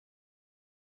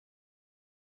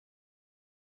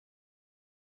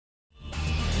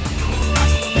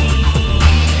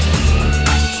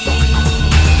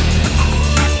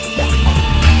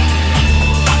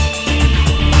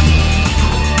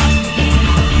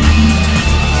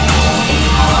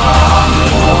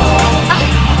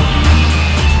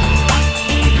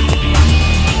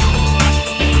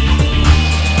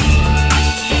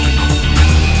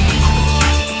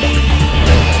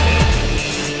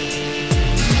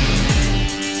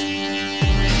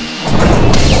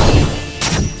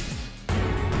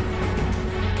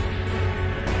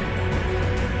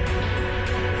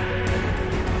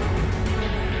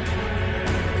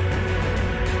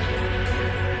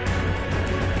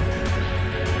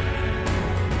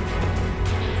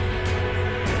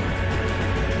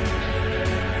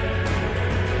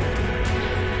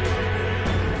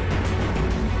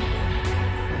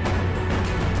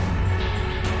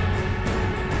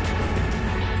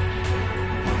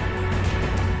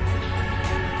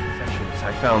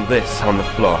found this on the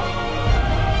floor.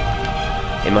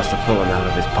 It must have fallen out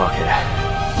of his pocket.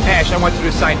 Ash, I want you to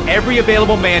assign every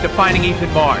available man to finding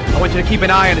Ethan Mars. I want you to keep an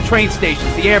eye on the train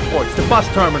stations, the airports, the bus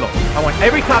terminal. I want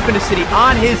every cop in the city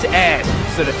on his ass,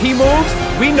 so that if he moves,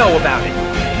 we know about it.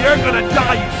 You're gonna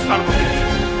die, you son of a bitch!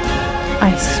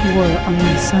 I swore on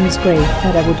my son's grave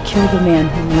that I would kill the man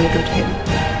who murdered him.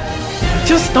 I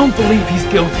just don't believe he's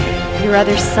guilty. Your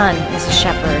other son, Mrs.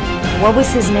 Shepherd. What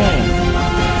was his name?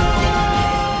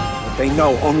 They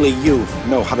know only you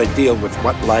know how to deal with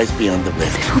what lies beyond the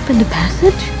rift. Open the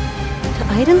passage? To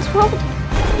Aiden's world?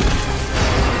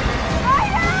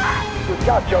 Good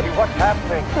God, Jody, what's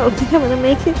happening? I don't think I'm gonna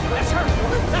make it. That's her!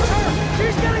 That's her!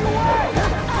 She's getting away!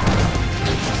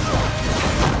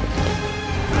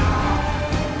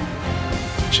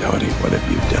 Jody, what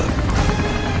have you done?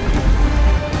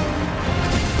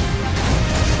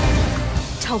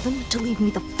 Tell them to leave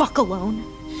me the fuck alone,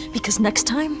 because next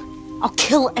time, I'll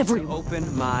kill everyone.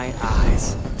 Open my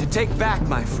eyes, to take back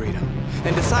my freedom,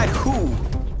 and decide who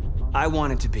I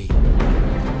want it to be.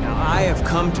 Now I have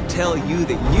come to tell you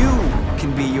that you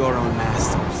can be your own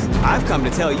masters. I've come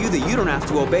to tell you that you don't have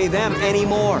to obey them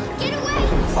anymore. Get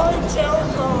away! Fight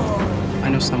Jericho! I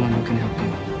know someone who can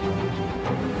help you.